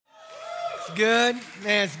Good.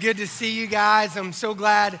 Man, it's good to see you guys. I'm so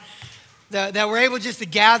glad that we're able just to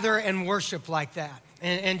gather and worship like that.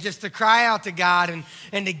 And just to cry out to God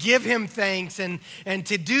and to give him thanks and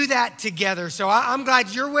to do that together. So I'm glad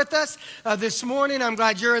you're with us this morning. I'm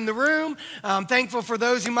glad you're in the room. I'm thankful for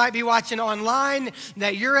those who might be watching online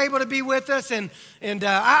that you're able to be with us. And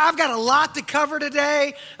I've got a lot to cover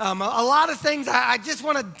today, a lot of things I just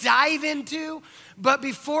want to dive into. But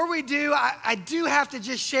before we do, I do have to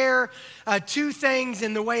just share two things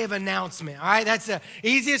in the way of announcement, all right? That's the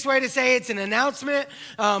easiest way to say it's an announcement,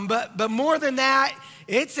 but more than that,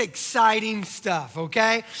 it's exciting stuff,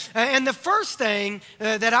 okay? And the first thing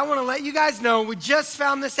that I want to let you guys know, we just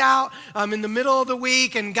found this out in the middle of the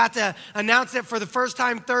week and got to announce it for the first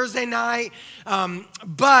time Thursday night,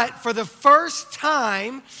 but for the first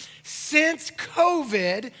time since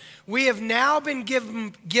COVID, we have now been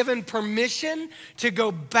given permission to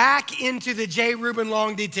go back into the J. Reuben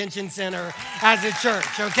Long Detention Center as a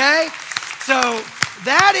church, okay? So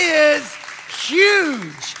that is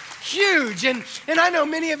huge. And I know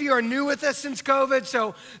many of you are new with us since COVID,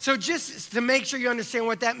 so just to make sure you understand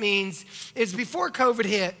what that means is before COVID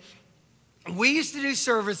hit, we used to do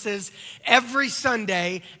services every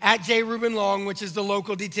Sunday at J. Reuben Long, which is the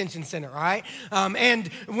local detention center, all right? And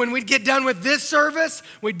when we'd get done with this service,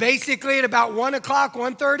 we'd basically at about 1 o'clock,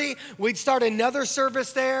 1:30, we'd start another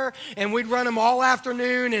service there, and we'd run them all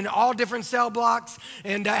afternoon in all different cell blocks,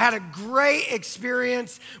 and had a great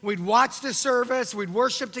experience. We'd watch the service, we'd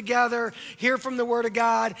worship together, hear from the Word of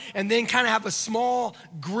God, and then kind of have a small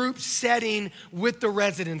group setting with the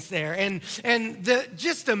residents there. And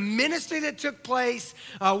just the ministry that took place,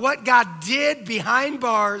 what God did behind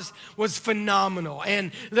bars was phenomenal.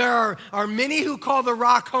 And there are many who call the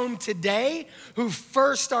Rock home today who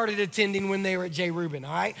first started attending when they were at J. Reuben,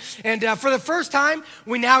 all right? And for the first time,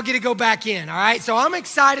 we now get to go back in, all right? So I'm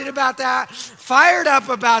excited about that, fired up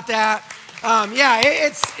about that.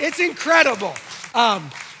 It's incredible.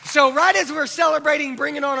 So right as we're celebrating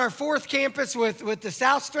bringing on our fourth campus with the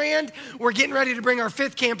South Strand, we're getting ready to bring our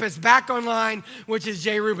fifth campus back online, which is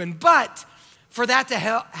J. Reuben. But for that to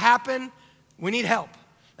happen, we need help.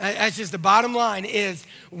 That's just the bottom line is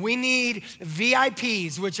we need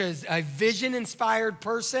VIPs, which is a vision-inspired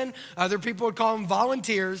person. Other people would call them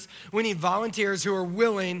volunteers. We need volunteers who are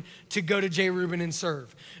willing to go to J. Reuben and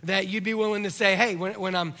serve. That you'd be willing to say, hey,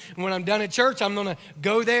 when I'm done at church, I'm going to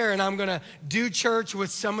go there and I'm going to do church with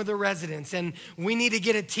some of the residents. And we need to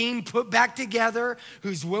get a team put back together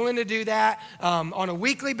who's willing to do that on a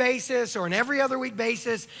weekly basis or an every other week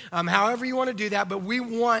basis, however you want to do that. But we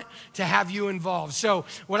want to have you involved. So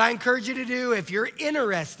what I encourage you to do, if you're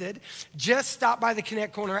interested, just stop by the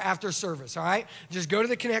Connect Corner after service, all right? Just go to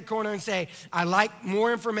the Connect Corner and say, I'd like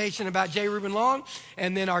more information about J. Reuben Long,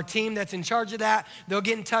 and then our team that's in charge of that, they'll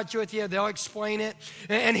get in touch with you, they'll explain it.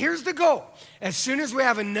 And here's the goal. As soon as we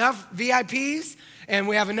have enough VIPs, and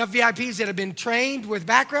we have enough VIPs that have been trained with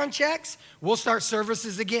background checks, we'll start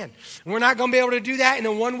services again. We're not going to be able to do that in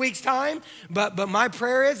a 1 week's time, but my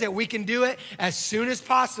prayer is that we can do it as soon as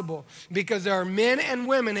possible because there are men and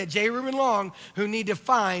women at J. Reuben Long who need to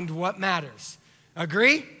find what matters.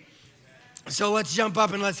 Agree? So let's jump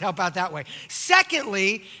up and let's help out that way.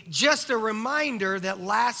 Secondly, just a reminder that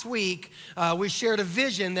last week we shared a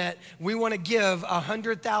vision that we want to give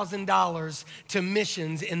 $100,000 to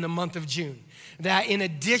missions in the month of June. That in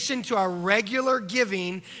addition to our regular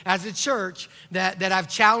giving as a church, that I've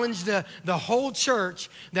challenged the whole church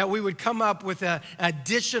that we would come up with an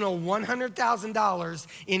additional $100,000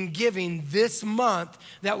 in giving this month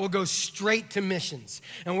that will go straight to missions.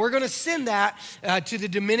 And we're going to send that to the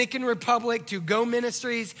Dominican Republic, to Go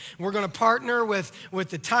Ministries. We're going to partner with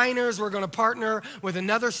the Tyners. We're going to partner with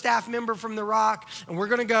another staff member from the Rock. And we're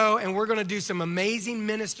going to go and we're going to do some amazing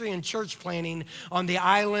ministry and church planning on the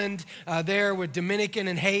island there with Dominican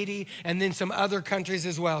and Haiti, and then some other countries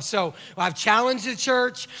as well. So I've challenged the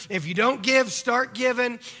church. If you don't give, start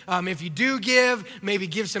giving. If you do give, maybe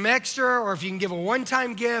give some extra, or if you can give a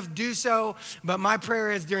one-time gift, do so. But my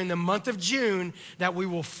prayer is during the month of June that we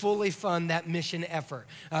will fully fund that mission effort.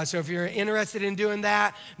 So if you're interested in doing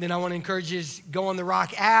that, then I want to encourage you to go on the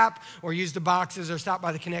Rock app or use the boxes or stop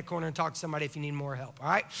by the Connect Corner and talk to somebody if you need more help, all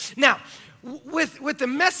right? Now, with the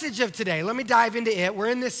message of today, let me dive into it. We're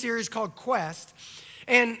in this series called Quest.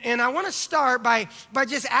 And I want to start by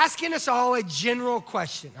just asking us all a general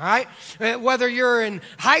question, all right? Whether you're in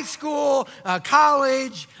high school,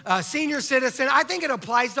 college, senior citizen, I think it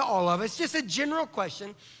applies to all of us. Just a general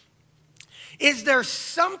question. Is there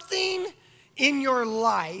something in your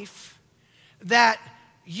life that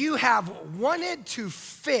you have wanted to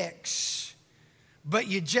fix, but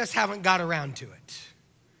you just haven't got around to it?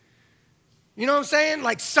 You know what I'm saying?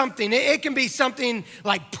 Like something. It can be something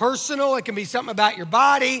like personal. It can be something about your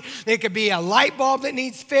body. It could be a light bulb that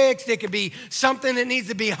needs fixed. It could be something that needs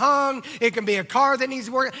to be hung. It can be a car that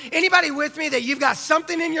needs work. Anybody with me that you've got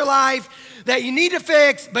something in your life that you need to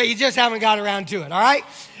fix, but you just haven't got around to it, all right?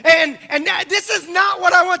 And this is not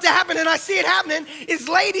what I want to happen, and I see it happening, is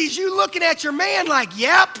ladies, you looking at your man like,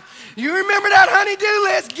 yep, you remember that honey-do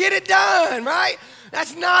list, get it done, right?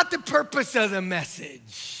 That's not the purpose of the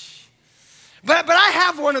message. But I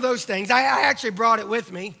have one of those things. I actually brought it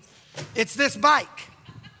with me. It's this bike.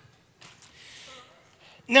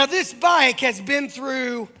 Now, this bike has been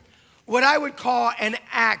through what I would call an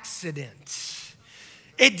accident.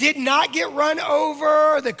 It did not get run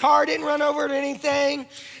over. The car didn't run over or anything.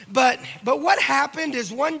 But what happened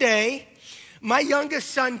is one day, my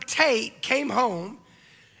youngest son, Tate, came home.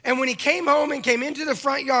 And when he came home and came into the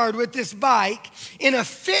front yard with this bike, in a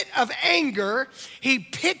fit of anger, he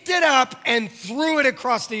picked it up and threw it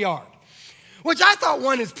across the yard, which I thought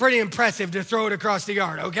one is pretty impressive to throw it across the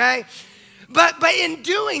yard, okay? But in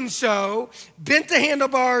doing so, bent the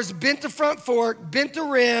handlebars, bent the front fork, bent the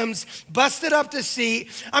rims, busted up the seat.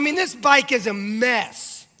 I mean, this bike is a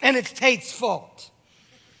mess, and it's Tate's fault.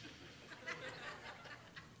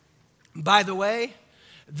 By the way,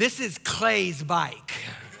 this is Clay's bike.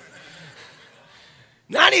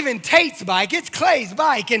 Not even Tate's bike, it's Clay's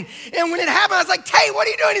bike. And when it happened, I was like, Tate, what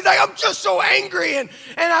are you doing? He's like, I'm just so angry. And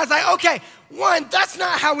I was like, okay, one, that's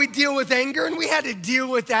not how we deal with anger. And we had to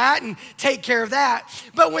deal with that and take care of that.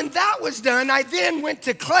 But when that was done, I then went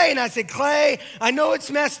to Clay and I said, Clay, I know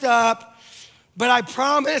it's messed up, but I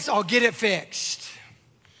promise I'll get it fixed.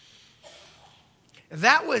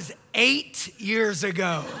 That was 8 years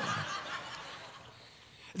ago.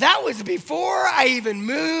 That was before I even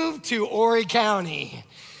moved to Horry County.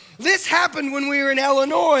 This happened when we were in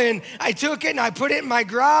Illinois, and I took it and I put it in my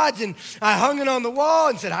garage and I hung it on the wall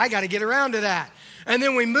and said, I got to get around to that. And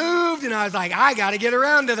then we moved and I was like, I got to get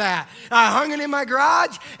around to that. I hung it in my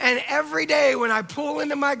garage, and every day when I pull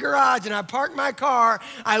into my garage and I park my car,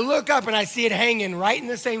 I look up and I see it hanging right in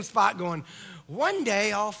the same spot going, one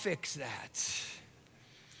day I'll fix that.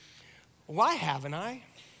 Why haven't I?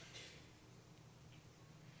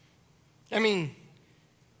 I mean,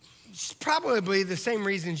 it's probably the same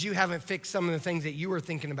reasons you haven't fixed some of the things that you were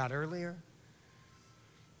thinking about earlier.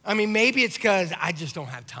 I mean, maybe it's because I just don't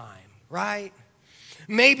have time, right?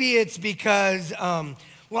 Maybe it's because,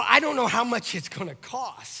 I don't know how much it's going to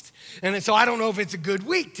cost. And so I don't know if it's a good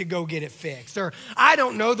week to go get it fixed. Or I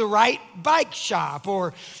don't know the right bike shop.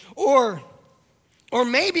 Or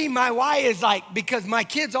maybe my why is like, because my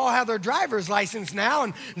kids all have their driver's license now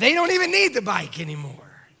and they don't even need the bike anymore.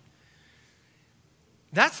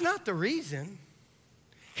 That's not the reason.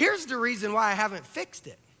 Here's the reason why I haven't fixed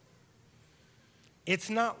it. It's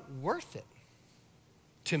not worth it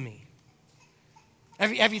to me.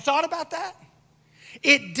 Have you thought about that?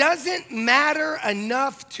 It doesn't matter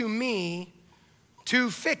enough to me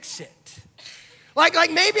to fix it. Like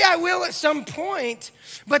maybe I will at some point,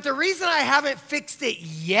 but the reason I haven't fixed it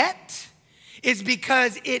yet is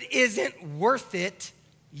because it isn't worth it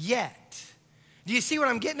yet. Do you see what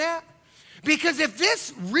I'm getting at? Because if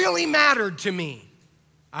this really mattered to me,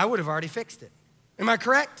 I would have already fixed it. Am I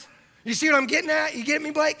correct? You see what I'm getting at? You get me,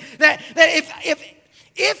 Blake? That if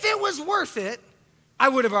it was worth it, I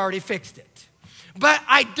would have already fixed it. But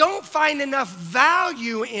I don't find enough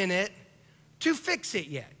value in it to fix it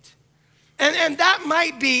yet. And that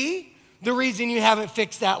might be the reason you haven't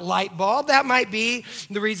fixed that light bulb. That might be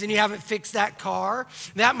the reason you haven't fixed that car.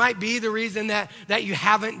 That might be the reason that you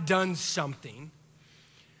haven't done something.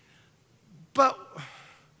 But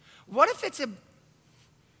what if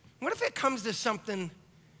it comes to something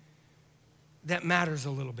that matters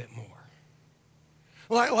a little bit more?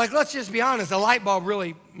 Like let's just be honest, a light bulb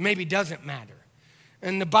really maybe doesn't matter.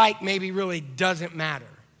 And the bike maybe really doesn't matter.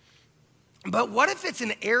 But what if it's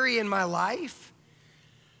an area in my life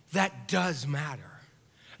that does matter?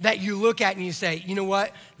 That you look at and you say, you know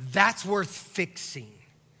what? That's worth fixing.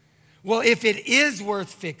 Well, if it is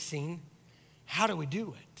worth fixing, how do we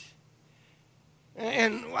do it?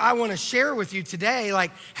 And I want to share with you today,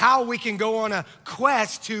 like how we can go on a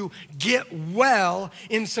quest to get well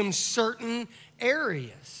in some certain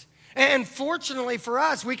areas. And fortunately for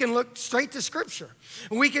us, we can look straight to Scripture.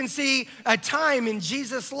 We can see a time in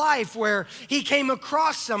Jesus' life where he came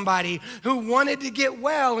across somebody who wanted to get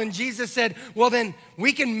well, and Jesus said, well, then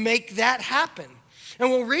we can make that happen. And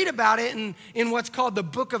we'll read about it in what's called the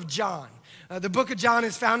book of John. The book of John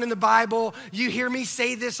is found in the Bible. You hear me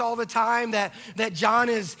say this all the time, that John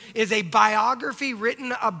is a biography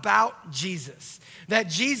written about Jesus. That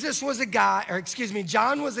Jesus was a guy,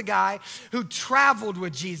 John was a guy who traveled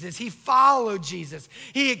with Jesus. He followed Jesus.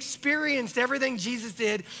 He experienced everything Jesus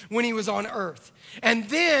did when he was on earth. And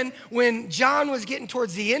then when John was getting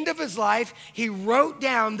towards the end of his life, he wrote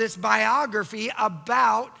down this biography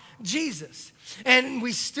about Jesus. And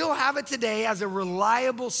we still have it today as a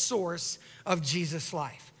reliable source of Jesus'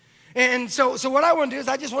 life. And so what I want to do is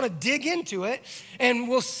I just want to dig into it, and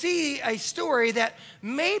we'll see a story that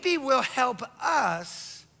maybe will help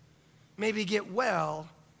us maybe get well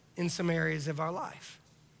in some areas of our life.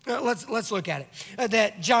 Let's look at it.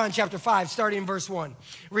 That John chapter 5, starting in verse 1,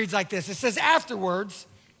 reads like this. It says, afterwards,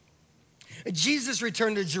 Jesus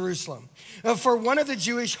returned to Jerusalem for one of the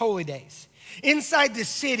Jewish holy days. Inside the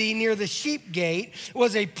city near the sheep gate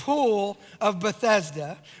was a pool of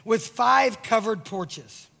Bethesda with 5 covered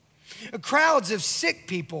porches. Crowds of sick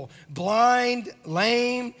people, blind,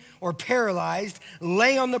 lame, or paralyzed,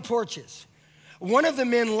 lay on the porches. One of the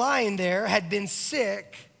men lying there had been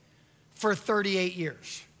sick for 38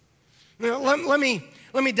 years. Now, let me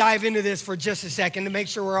dive into this for just a second to make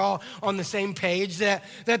sure we're all on the same page. That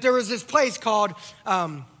there was this place called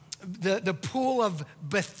the Pool of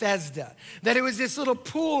Bethesda. That it was this little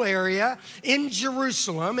pool area in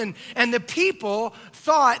Jerusalem, and the people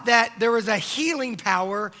thought that there was a healing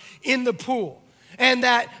power in the pool. And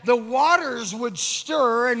that the waters would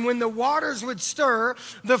stir, and when the waters would stir,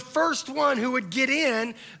 the first one who would get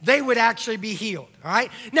in, they would actually be healed, all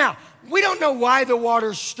right? Now, we don't know why the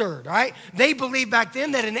waters stirred, all right? They believed back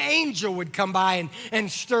then that an angel would come by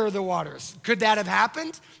and stir the waters. Could that have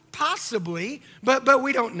happened? Possibly, but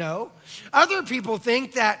we don't know. Other people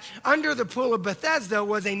think that under the Pool of Bethesda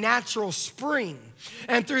was a natural spring.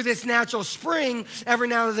 And through this natural spring, every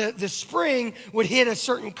now and then the spring would hit a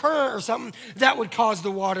certain current or something that would cause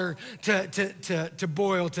the water to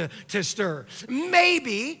boil, to stir.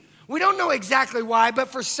 Maybe, we don't know exactly why, but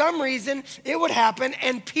for some reason it would happen,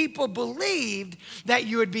 and people believed that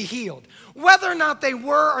you would be healed. Whether or not they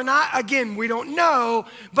were or not, again, we don't know,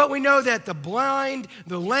 but we know that the blind,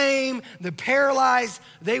 the lame, the paralyzed,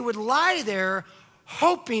 they would lie there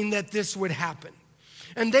hoping that this would happen.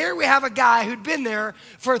 And there we have a guy who'd been there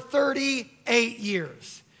for 38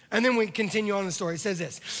 years. And then we continue on the story. It says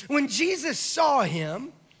this: when Jesus saw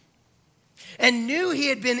him and knew he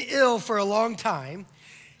had been ill for a long time,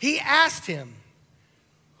 he asked him,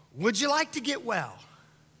 "Would you like to get well?"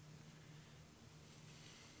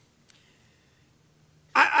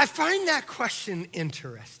 I find that question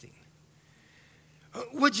interesting.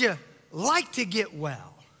 Would you like to get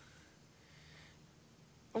well?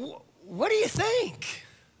 What do you think?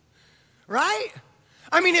 Right?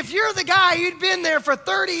 I mean, if you're the guy who'd been there for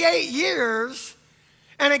 38 years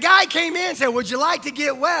and a guy came in and said, "Would you like to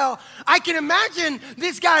get well?" I can imagine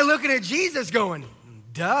this guy looking at Jesus going,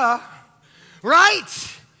 "Duh."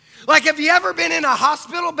 Right? Like, have you ever been in a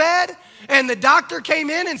hospital bed and the doctor came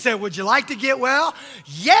in and said, "Would you like to get well?"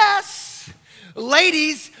 Yes.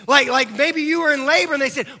 Ladies, like maybe you were in labor and they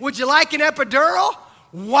said, "Would you like an epidural?"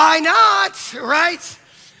 Why not? Right?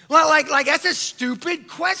 Like that's a stupid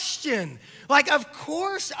question. Like, of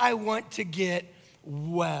course I want to get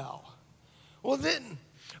well. Well, then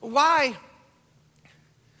why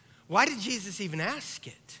did Jesus even ask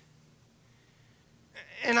it?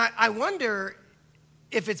 And I wonder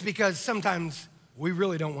if it's because sometimes we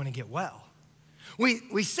really don't want to get well.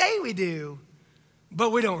 We say we do, but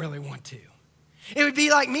we don't really want to. It would be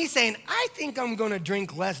like me saying, "I think I'm going to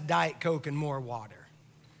drink less Diet Coke and more water."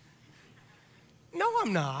 No,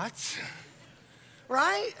 I'm not.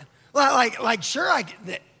 Right? Like sure,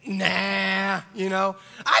 nah,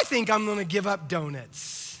 I think I'm going to give up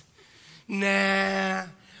donuts. Nah.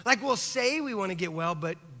 Like, we'll say we want to get well,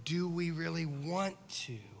 but do we really want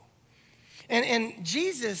to? And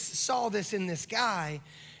Jesus saw this in this guy,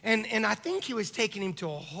 and I think he was taking him to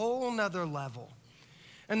a whole nother level.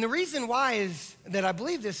 And the reason why is that I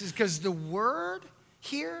believe this is because the word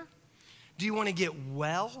here, do you want to get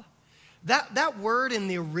well? That word in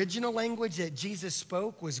the original language that Jesus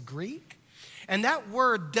spoke was Greek. And that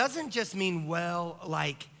word doesn't just mean well,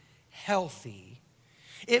 like healthy.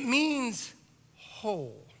 It means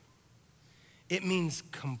whole. It means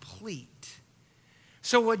complete.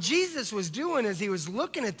 So what Jesus was doing is he was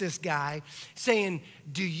looking at this guy saying,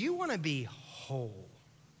 "Do you want to be whole?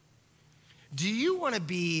 Do you want to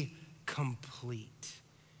be complete?"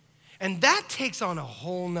 And that takes on a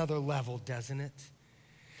whole nother level, doesn't it?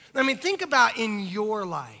 I mean, think about in your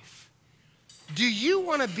life. Do you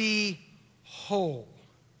want to be whole?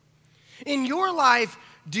 In your life,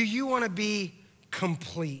 do you want to be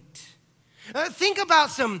complete? Think about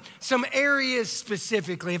some areas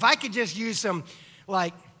specifically. If I could just use some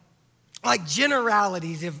like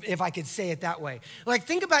generalities, if I could say it that way. Like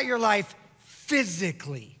think about your life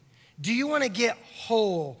physically. Do you want to get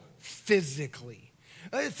whole physically?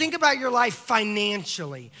 Think about your life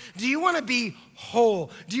financially. Do you want to be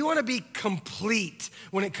whole? Do you want to be complete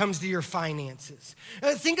when it comes to your finances?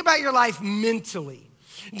 Think about your life mentally.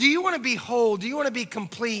 Do you want to be whole? Do you want to be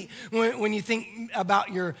complete when you think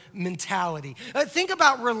about your mentality? Think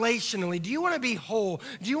about relationally. Do you want to be whole?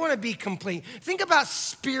 Do you want to be complete? Think about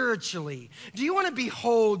spiritually. Do you want to be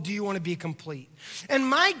whole? Do you want to be complete? And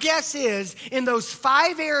my guess is in those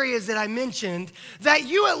 5 areas that I mentioned, that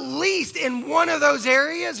you at least in one of those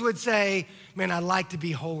areas would say, man, I'd like to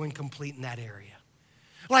be whole and complete in that area.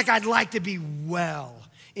 Like I'd like to be well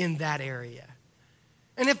in that area.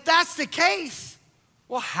 And if that's the case,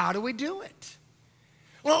 well, how do we do it?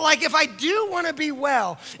 Well, like if I do want to be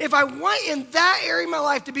well, if I want in that area of my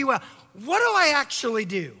life to be well, what do I actually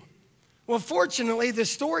do? Well, fortunately, the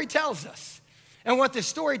story tells us. And what the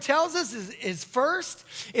story tells us is first,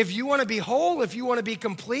 if you want to be whole, if you want to be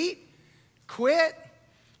complete, quit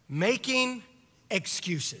making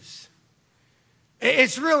excuses.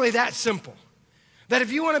 It's really that simple. That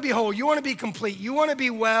if you want to be whole, you want to be complete, you want to be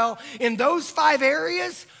well, in those 5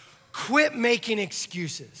 areas, quit making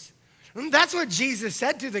excuses. And that's what Jesus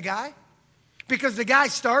said to the guy, because the guy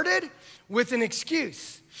started with an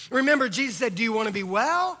excuse. Remember, Jesus said, do you want to be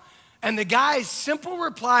well? And the guy's simple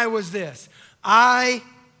reply was this: I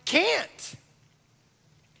can't.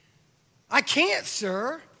 I can't,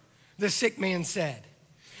 sir, the sick man said,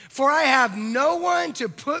 for I have no one to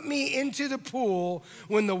put me into the pool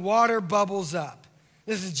when the water bubbles up.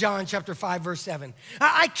 This is John chapter 5, verse 7.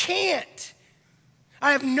 I can't.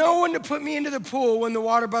 I have no one to put me into the pool when the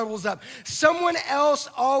water bubbles up. Someone else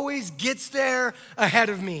always gets there ahead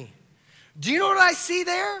of me. Do you know what I see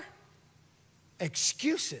there?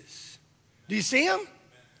 Excuses. Do you see them?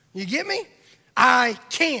 You get me? I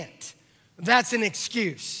can't. That's an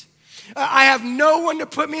excuse. I have no one to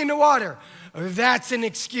put me in the water. That's an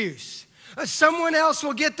excuse. Someone else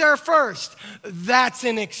will get there first. That's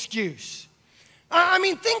an excuse. I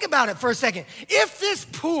mean, think about it for a second. If this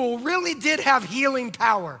pool really did have healing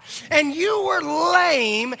power and you were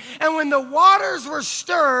lame, and when the waters were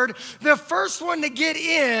stirred, the first one to get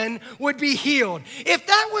in would be healed. If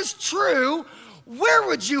that was true, where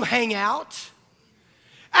would you hang out?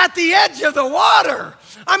 At the edge of the water.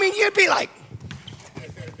 I mean, you'd be like,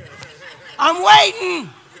 I'm waiting.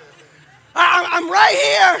 I'm right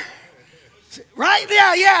here. Right?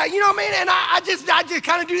 Yeah, you know what I mean? And I just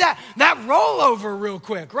kind of do that rollover real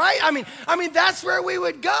quick, right? I mean, that's where we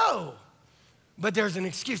would go. But there's an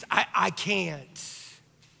excuse. I can't.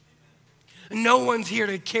 No one's here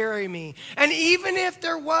to carry me. And even if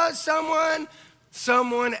there was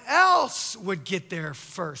someone else would get there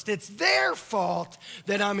first. It's their fault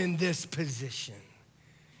that I'm in this position.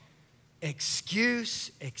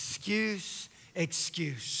 Excuse.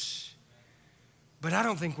 But I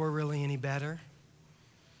don't think we're really any better.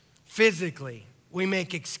 Physically, we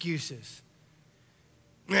make excuses.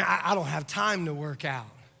 I don't have time to work out.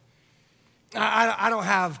 I don't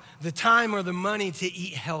have the time or the money to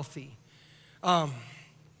eat healthy. I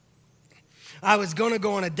was going to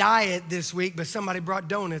go on a diet this week, but somebody brought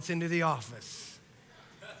donuts into the office.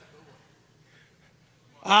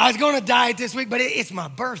 I was going to diet this week, but it's my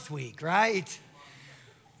birth week, right?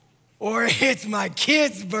 Or it's my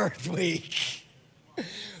kid's birth week.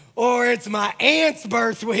 Or it's my aunt's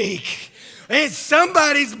birth week. It's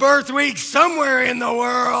somebody's birth week somewhere in the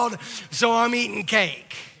world, so I'm eating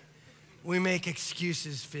cake. We make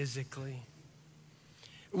excuses physically.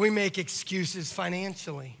 We make excuses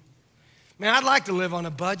financially. Man, I'd like to live on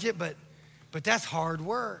a budget, but that's hard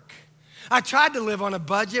work. I tried to live on a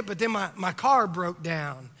budget, but then my car broke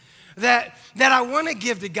down. That I want to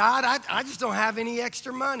give to God, I just don't have any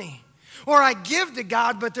extra money. Or I give to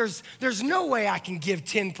God, but there's no way I can give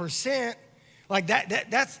 10%. Like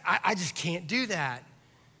that's I just can't do that.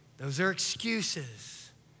 Those are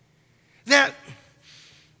excuses. That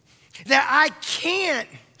I can't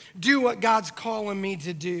do what God's calling me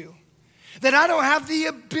to do. That I don't have the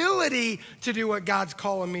ability to do what God's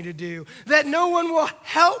calling me to do. That no one will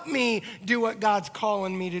help me do what God's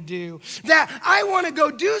calling me to do. That I want to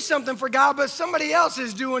go do something for God, but somebody else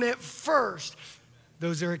is doing it first.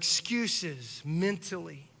 Those are excuses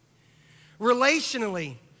mentally.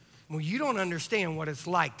 Relationally, well, you don't understand what it's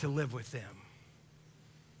like to live with them.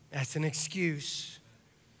 That's an excuse.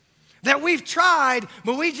 That we've tried,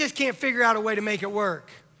 but we just can't figure out a way to make it work.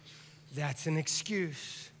 That's an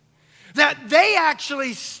excuse. that they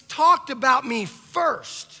actually talked about me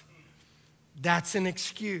first, that's an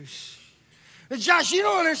excuse. Josh, you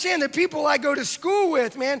don't understand the people I go to school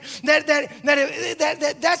with, man,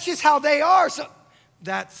 that's just how they are. So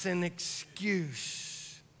that's an excuse.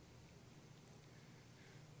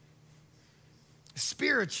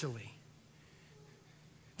 Spiritually,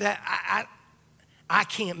 that I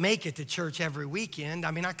can't make it to church every weekend.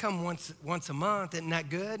 I mean, I come once a month. Isn't that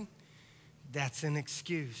good? That's an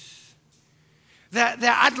excuse. That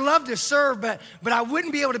I'd love to serve, but I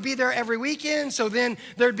wouldn't be able to be there every weekend. So then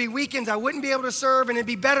there'd be weekends I wouldn't be able to serve, and it'd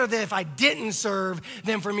be better that if I didn't serve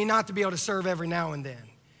than for me not to be able to serve every now and then.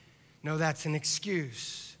 No, that's an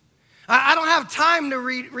excuse. I don't have time to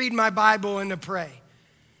read my Bible and to pray.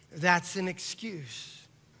 That's an excuse.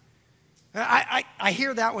 I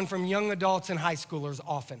hear that one from young adults and high schoolers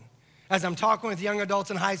often. As I'm talking with young adults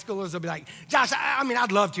and high schoolers, they'll be like, Josh, I mean,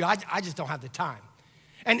 I'd love to. I just don't have the time.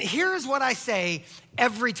 And here's what I say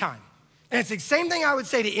every time. And it's the same thing I would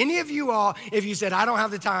say to any of you all if you said, I don't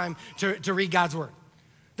have the time to read God's word.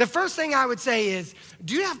 The first thing I would say is,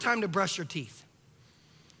 do you have time to brush your teeth?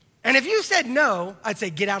 And if you said no, I'd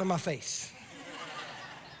say, get out of my face.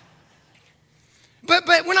 But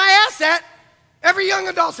when I ask that, every young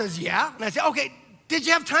adult says, yeah. And I say, okay, did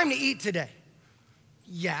you have time to eat today?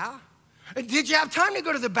 Yeah. Did you have time to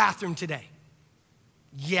go to the bathroom today?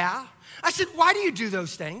 Yeah. I said, why do you do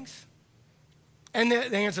those things? And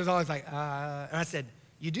the answer is always like, and I said,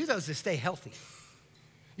 you do those to stay healthy.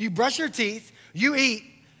 You brush your teeth, you eat,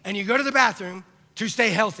 and you go to the bathroom to stay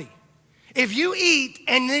healthy. If you eat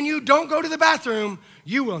and then you don't go to the bathroom,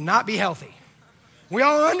 you will not be healthy. We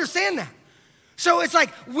all understand that. So it's like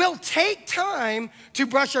we'll take time to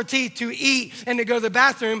brush our teeth, to eat, and to go to the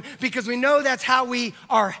bathroom because we know that's how we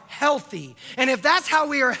are healthy. And if that's how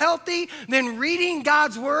we are healthy, then reading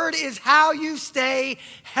God's word is how you stay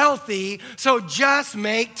healthy. So just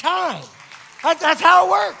make time. That's how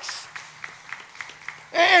it works.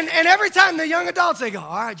 And every time the young adults, they go,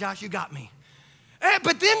 all right, Josh, you got me.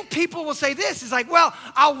 But then people will say this, it's like, well,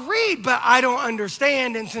 I'll read, but I don't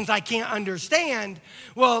understand. And since I can't understand,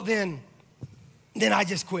 well, then I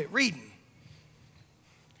just quit reading.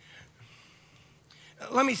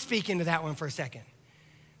 Let me speak into that one for a second.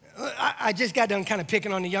 I just got done kind of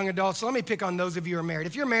picking on the young adults, so let me pick on those of you who are married.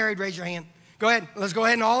 If you're married, raise your hand. Go ahead. Let's go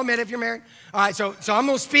ahead and all admit if you're married. All right, so I'm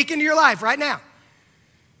going to speak into your life right now.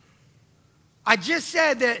 I just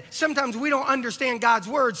said that sometimes we don't understand God's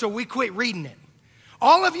word, so we quit reading it.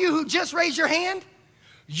 All of you who just raised your hand,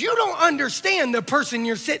 you don't understand the person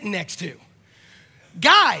you're sitting next to.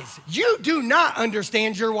 Guys, you do not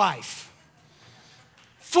understand your wife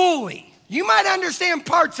fully. You might understand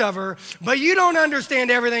parts of her, but you don't understand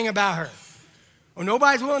everything about her. Well,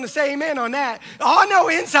 nobody's willing to say amen on that. I know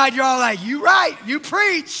inside you're all like, you right, you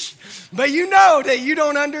preach, but you know that you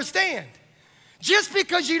don't understand. Just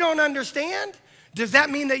because you don't understand, does that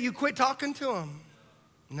mean that you quit talking to them?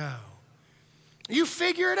 No. You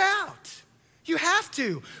figure it out. You have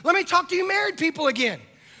to. Let me talk to you married people again.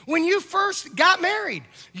 When you first got married,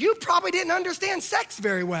 you probably didn't understand sex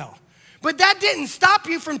very well, but that didn't stop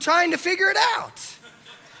you from trying to figure it out.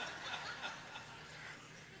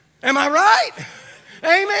 Am I right?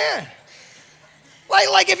 Amen.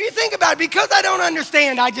 Like if you think about it, because I don't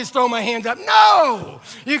understand, I just throw my hands up. No,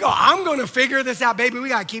 you go, I'm going to figure this out, baby. We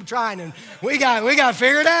got to keep trying, and we got to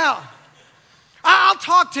figure it out. I'll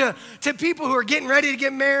talk to people who are getting ready to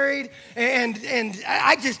get married, and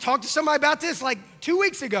I just talked to somebody about this like 2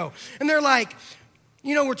 weeks ago, and they're like,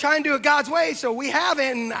 you know, we're trying to do it God's way, so we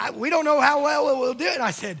haven't, and we don't know how well we'll do it. And I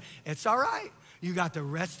said, it's all right. You got the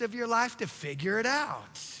rest of your life to figure it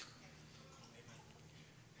out.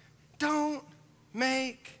 Don't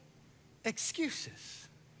make excuses,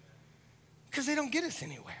 because they don't get us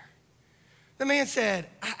anywhere. The man said,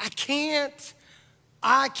 I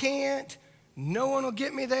can't. No one will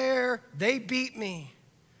get me there. They beat me.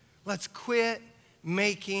 Let's quit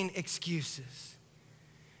making excuses.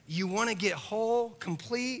 You want to get whole,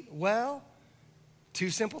 complete, well, two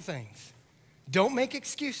simple things. Don't make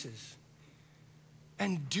excuses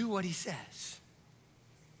and do what he says.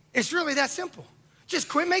 It's really that simple. Just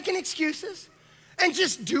quit making excuses and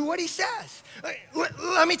just do what he says.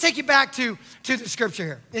 Let me take you back to the scripture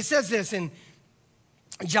here. It says this in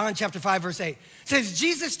John chapter 5, verse 8. It says,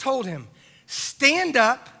 Jesus told him, stand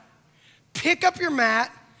up, pick up your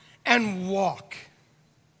mat, and walk.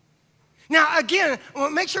 Now, again,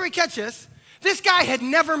 make sure we catch this. This guy had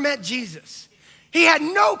never met Jesus. He had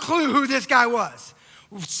no clue who this guy was.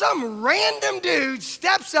 Some random dude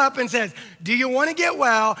steps up and says, do you want to get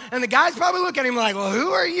well? And the guy's probably looking at him like, well,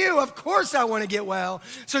 who are you? Of course I want to get well.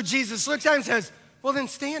 So Jesus looks at him and says, well, then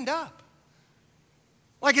stand up.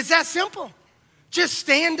 Like, it's that simple. Just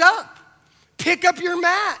stand up, pick up your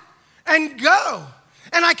mat, and go.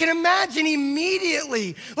 And I can imagine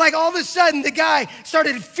immediately, like all of a sudden, the guy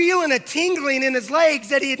started feeling a tingling in his legs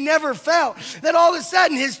that he had never felt. That all of a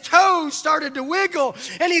sudden, his toes started to wiggle.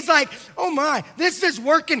 And he's like, oh my, this is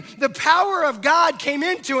working. The power of God came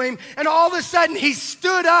into him, and all of a sudden, he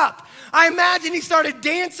stood up. I imagine he started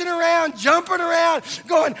dancing around, jumping around,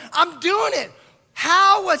 going, I'm doing it.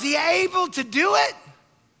 How was he able to do it?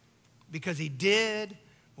 Because he did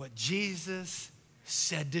what Jesus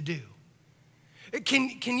said to do.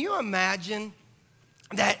 Can you imagine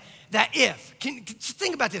that if, just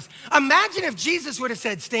think about this. Imagine if Jesus would have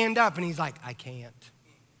said, stand up, and he's like, I can't.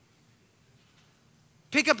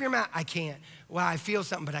 Pick up your mat, I can't. Well, I feel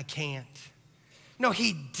something, but I can't. No,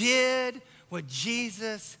 he did what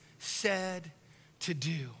Jesus said to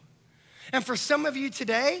do. And for some of you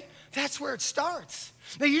today, that's where it starts.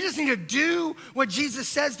 That you just need to do what Jesus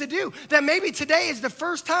says to do. That maybe today is the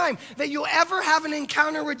first time that you'll ever have an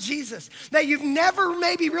encounter with Jesus. That you've never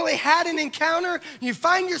maybe really had an encounter. You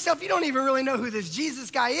find yourself, you don't even really know who this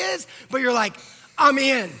Jesus guy is, but you're like, I'm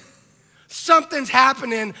in. Something's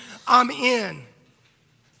happening, I'm in.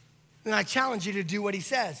 And I challenge you to do what he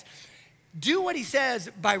says. Do what he says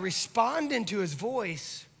by responding to his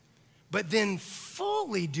voice, but then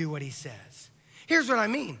fully do what he says. Here's what I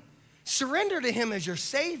mean. Surrender to him as your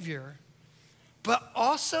Savior, but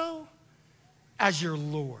also as your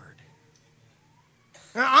Lord.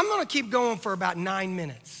 Now, I'm going to keep going for about 9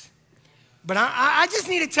 minutes, but I just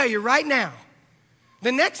need to tell you right now,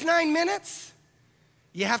 the next 9 minutes,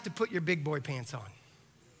 you have to put your big boy pants on.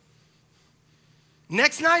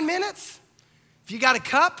 Next 9 minutes, if you got a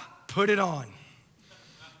cup, put it on.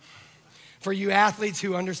 For you athletes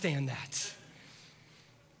who understand that.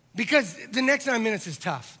 Because the next 9 minutes is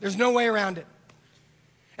tough. There's no way around it.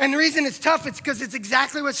 And the reason it's tough, it's because it's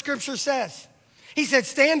exactly what Scripture says. He said,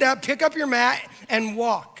 stand up, pick up your mat, and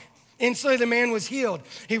walk. Instantly the man was healed.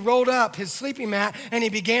 He rolled up his sleeping mat, and he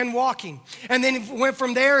began walking. And then he went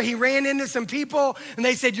from there, he ran into some people, and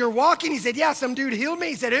they said, you're walking? He said, yeah, some dude healed me.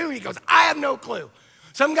 He said, who? He goes, I have no clue.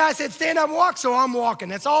 Some guy said, stand up and walk, so I'm walking.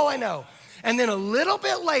 That's all I know. And then a little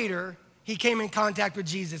bit later, he came in contact with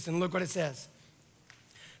Jesus, and look what it says.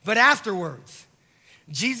 But afterwards,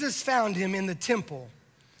 Jesus found him in the temple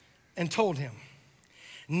and told him,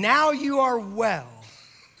 now you are well,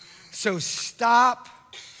 so stop,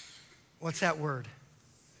 what's that word?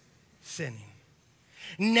 Sinning.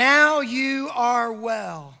 Now you are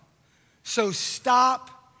well, so stop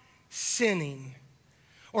sinning,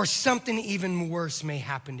 or something even worse may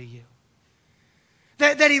happen to you.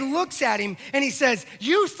 That he looks at him and he says,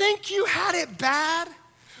 you think you had it bad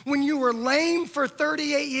when you were lame for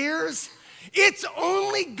 38 years? It's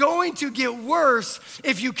only going to get worse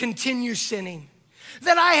if you continue sinning.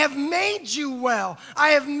 That I have made you well. I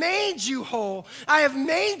have made you whole. I have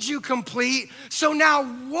made you complete. So now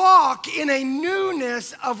walk in a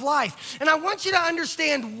newness of life. And I want you to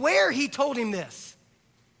understand where he told him this.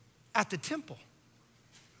 At the temple.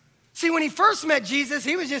 See, when he first met Jesus,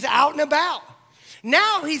 he was just out and about.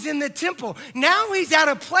 Now he's in the temple. Now he's at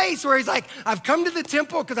a place where he's like, I've come to the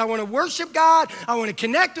temple because I want to worship God. I want to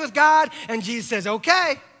connect with God. And Jesus says,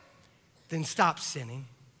 okay, then stop sinning.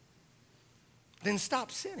 Then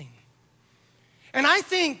stop sinning. And I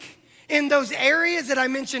think in those areas that I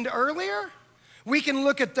mentioned earlier, we can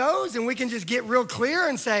look at those and we can just get real clear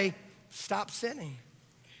and say, stop sinning.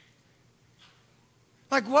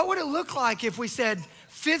 Like, what would it look like if we said,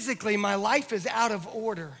 physically, my life is out of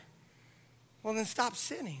order? Well, then stop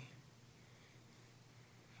sinning.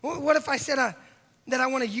 What if I said that I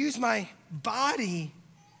want to use my body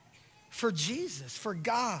for Jesus, for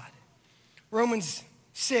God? Romans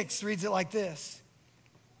 6 reads it like this.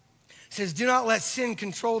 It says, do not let sin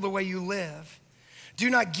control the way you live.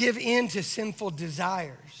 Do not give in to sinful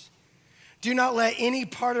desires. Do not let any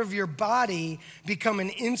part of your body become an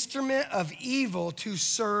instrument of evil to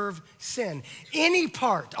serve sin. Any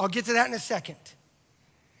part, I'll get to that in a second.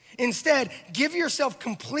 Instead, give yourself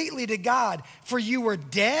completely to God, for you were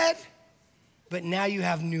dead, but now you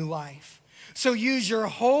have new life. So use your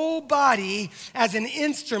whole body as an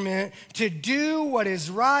instrument to do what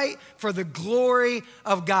is right for the glory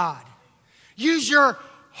of God. Use your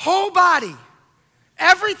whole body,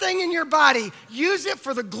 everything in your body, use it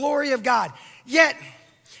for the glory of God. Yet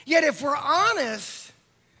if we're honest,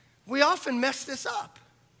 we often mess this up.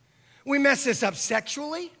 We mess this up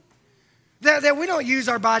sexually. That we don't use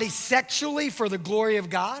our body sexually for the glory of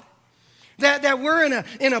God. That we're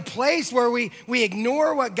in a place where we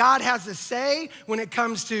ignore what God has to say when it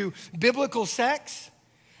comes to biblical sex.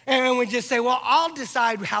 And we just say, well, I'll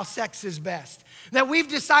decide how sex is best. That we've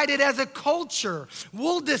decided as a culture,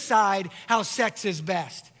 we'll decide how sex is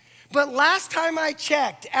best. But last time I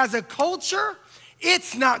checked, as a culture,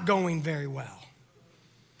 it's not going very well.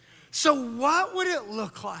 So what would it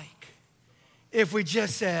look like if we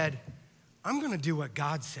just said, I'm gonna do what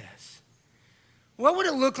God says? What would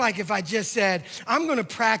it look like if I just said, I'm gonna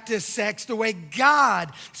practice sex the way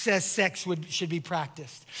God says sex should be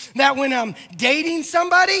practiced? That when I'm dating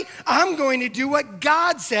somebody, I'm going to do what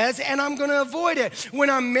God says and I'm gonna avoid it.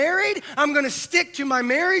 When I'm married, I'm gonna stick to my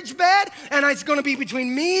marriage bed and it's gonna be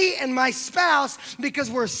between me and my spouse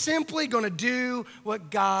because we're simply gonna do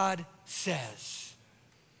what God says.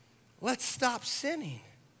 Let's stop sinning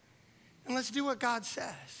and let's do what God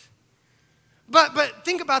says. But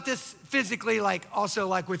think about this physically, like also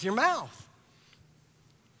like with your mouth.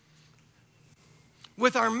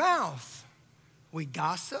 With our mouth, we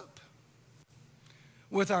gossip.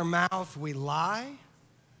 With our mouth, we lie.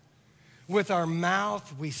 With our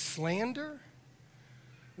mouth, we slander.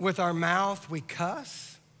 With our mouth, we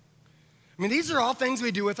cuss. I mean, these are all things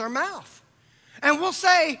we do with our mouth. And we'll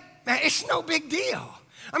say, man, it's no big deal.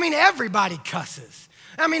 I mean, everybody cusses.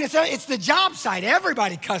 I mean, it's the job site.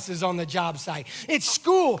 Everybody cusses on the job site. It's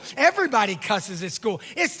school. Everybody cusses at school.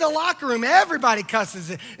 It's the locker room. Everybody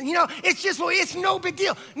cusses. You know, it's just, well, it's no big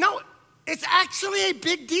deal. No, it's actually a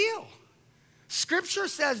big deal. Scripture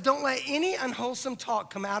says, don't let any unwholesome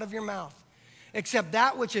talk come out of your mouth except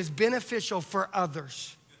that which is beneficial for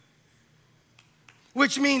others.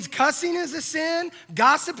 Which means cussing is a sin,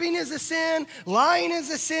 gossiping is a sin, lying is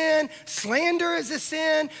a sin, slander is a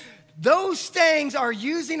sin. Those things are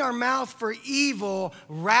using our mouth for evil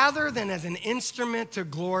rather than as an instrument to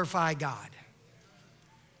glorify God.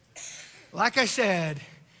 Like I said,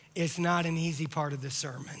 it's not an easy part of the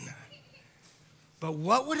sermon. But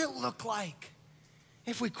what would it look like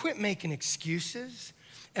if we quit making excuses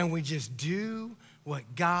and we just do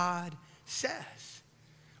what God says?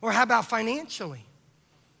 Or how about financially?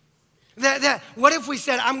 What if we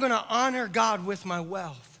said, I'm gonna honor God with my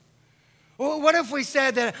wealth? Well, what if we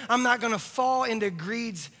said that I'm not gonna fall into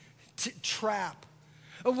greed's trap?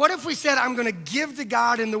 What if we said I'm gonna give to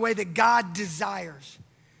God in the way that God desires?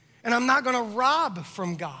 And I'm not gonna rob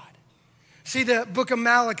from God. See, the book of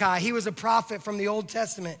Malachi, he was a prophet from the Old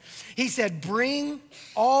Testament. He said, bring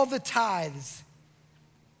all the tithes.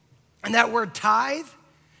 And that word tithe,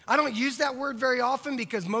 I don't use that word very often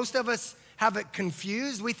because most of us have it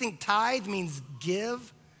confused. We think tithe means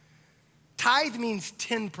give. Tithe means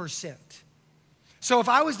 10%. So if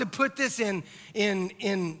I was to put this in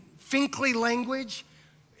Finkley language,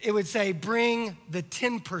 it would say bring the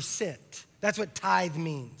 10%. That's what tithe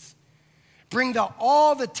means. Bring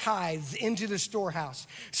all the tithes into the storehouse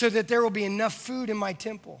so that there will be enough food in my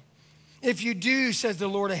temple. If you do, says the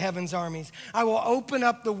Lord of heaven's armies, I will open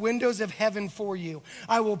up the windows of heaven for you.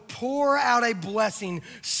 I will pour out a blessing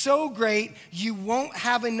so great you won't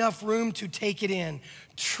have enough room to take it in.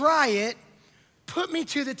 Try it, put me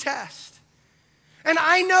to the test. And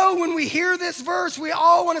I know when we hear this verse, we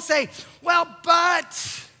all want to say, well,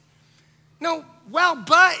 but. No, well,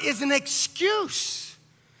 but is an excuse.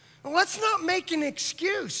 Let's not make an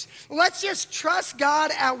excuse. Let's just trust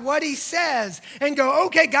God at what he says and go,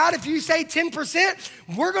 okay, God, if you say 10%,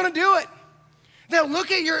 we're going to do it. Now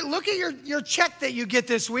look at your check that you get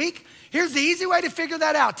this week. Here's the easy way to figure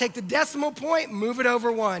that out. Take the decimal point, move it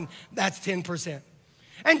over 1. That's 10%.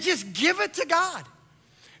 And just give it to God.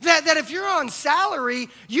 That if you're on salary,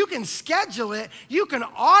 you can schedule it, you can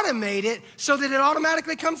automate it so that it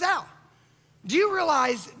automatically comes out. Do you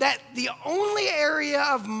realize that the only area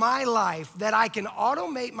of my life that I can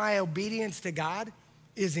automate my obedience to God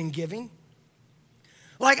is in giving?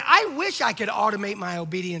 Like, I wish I could automate my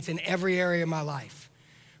obedience in every area of my life,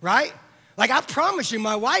 right? Like, I promise you,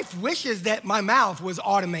 my wife wishes that my mouth was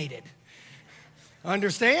automated.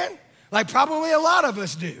 Understand? Like, probably a lot of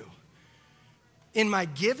us do. In my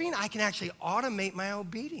giving, I can actually automate my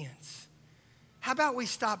obedience. How about we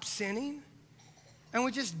stop sinning and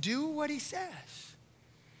we just do what he says?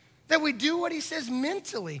 That we do what he says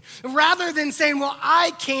mentally. Rather than saying, well,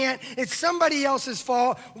 I can't, it's somebody else's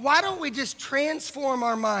fault. Why don't we just transform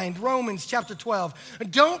our mind? Romans chapter 12.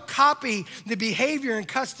 Don't copy the behavior and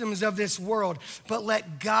customs of this world, but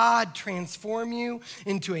let God transform you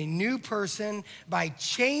into a new person by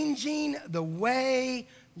changing the way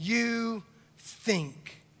you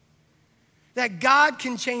think. That God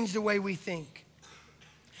can change the way we think.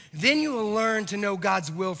 Then you will learn to know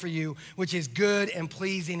God's will for you, which is good and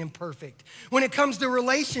pleasing and perfect. When it comes to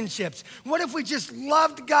relationships, what if we just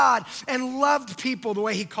loved God and loved people the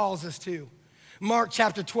way he calls us to? Mark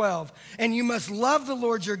chapter 12. And you must love the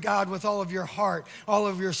Lord your God with all of your heart, all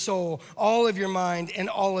of your soul, all of your mind, and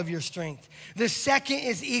all of your strength. The second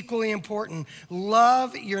is equally important.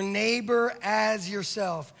 Love your neighbor as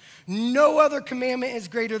yourself. No other commandment is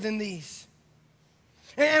greater than these.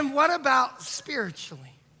 And what about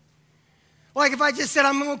spiritually? Like if I just said,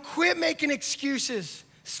 I'm going to quit making excuses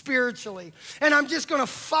spiritually, and I'm just going to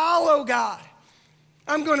follow God.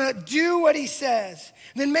 I'm going to do what he says.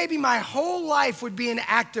 Then maybe my whole life would be an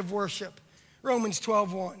act of worship. Romans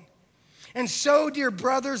 12:1. And so, dear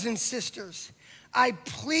brothers and sisters, I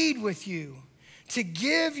plead with you to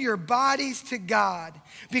give your bodies to God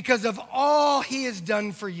because of all he has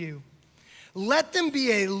done for you. Let them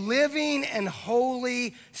be a living and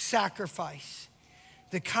holy sacrifice,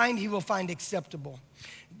 the kind he will find acceptable.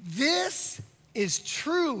 This is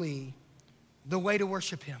truly the way to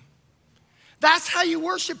worship him. That's how you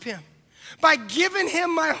worship him. By giving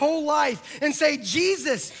him my whole life and say,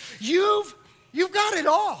 Jesus, you've got it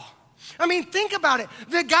all. I mean, think about it.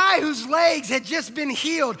 The guy whose legs had just been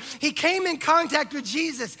healed, he came in contact with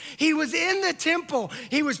Jesus. He was in the temple.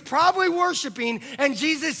 He was probably worshiping, and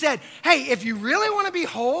Jesus said, hey, if you really want to be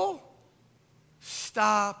whole,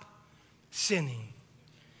 stop sinning.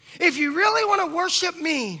 If you really want to worship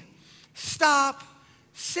me, stop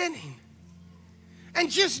sinning. And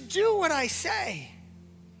just do what I say.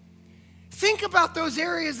 Think about those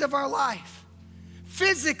areas of our life.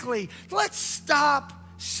 Physically, let's stop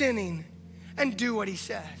sinning and do what he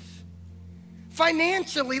says.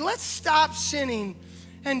 Financially, let's stop sinning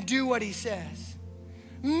and do what he says.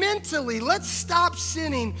 Mentally, let's stop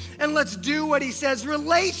sinning and let's do what he says.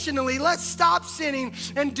 Relationally, let's stop sinning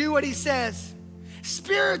and do what he says.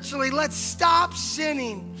 Spiritually, let's stop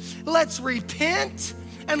sinning. Let's repent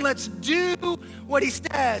and let's do what he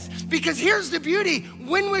says. Because here's the beauty.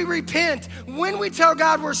 When we repent, when we tell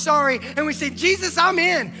God we're sorry and we say, Jesus, I'm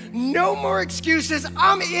in. No more excuses.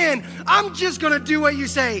 I'm in. I'm just going to do what you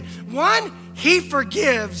say. One, he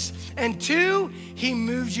forgives. And two, he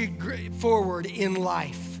moves you forward in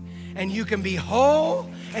life. And you can be whole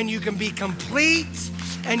and you can be complete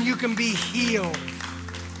and you can be healed.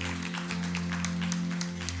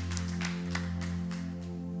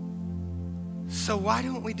 So why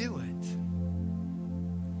don't we do it?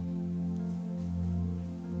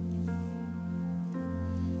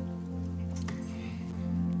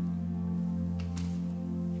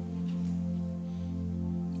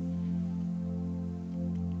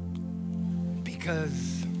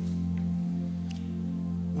 Because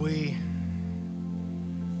we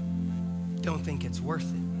don't think it's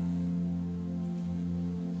worth it.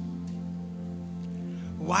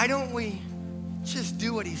 Why don't we just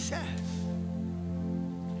do what he says?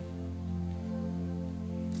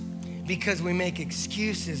 Because we make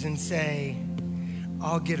excuses and say,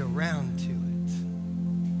 I'll get around to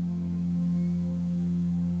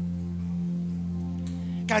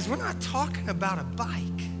it. Guys, we're not talking about a bike.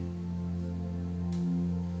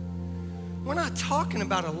 We're not talking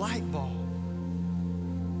about a light bulb.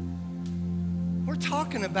 We're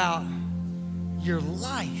talking about your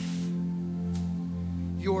life,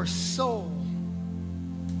 your soul,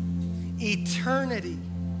 eternity.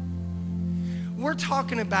 We're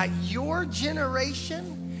talking about your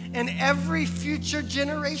generation and every future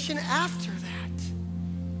generation after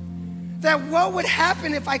that. That what would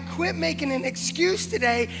happen if I quit making an excuse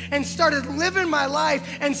today and started living my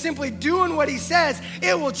life and simply doing what he says?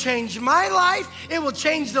 It will change my life, it will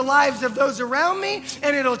change the lives of those around me,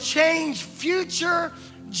 and it'll change future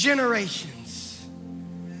generations.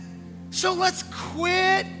 So let's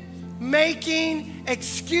quit making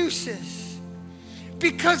excuses.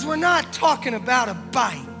 Because we're not talking about a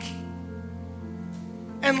bike.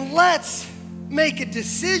 And let's make a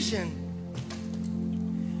decision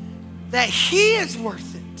that he is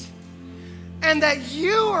worth it, and that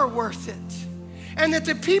you are worth it, and that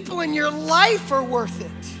the people in your life are worth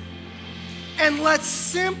it. And let's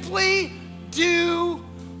simply do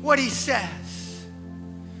what he says.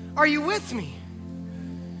 Are you with me?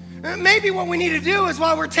 Maybe what we need to do is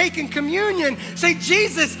while we're taking communion, say,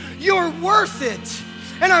 Jesus, you're worth it.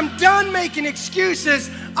 And I'm done making excuses.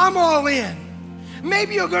 I'm all in.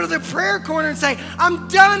 Maybe you'll go to the prayer corner and say, I'm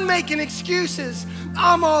done making excuses.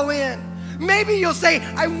 I'm all in. Maybe you'll say,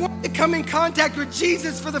 I want to come in contact with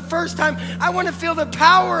Jesus for the first time. I want to feel the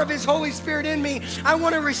power of his Holy Spirit in me. I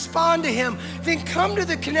want to respond to him. Then come to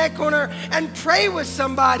the Connect Corner and pray with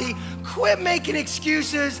somebody. Quit making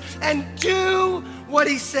excuses and do what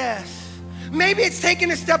he says. Maybe it's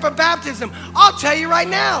taking a step of baptism. I'll tell you right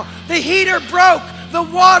now, the heater broke. The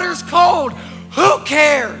water's cold. Who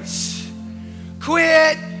cares?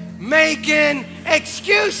 Quit making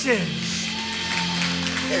excuses.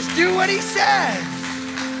 Just do what he says.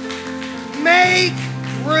 Make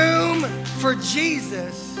room for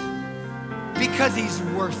Jesus because he's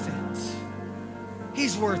worth it.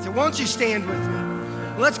 He's worth it. Won't you stand with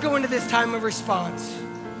me? Let's go into this time of response.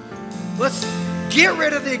 Let's get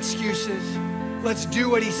rid of the excuses. Let's do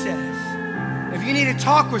what he says. If you need to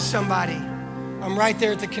talk with somebody, I'm right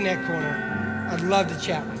there at the Connect Corner. I'd love to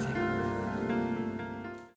chat with you.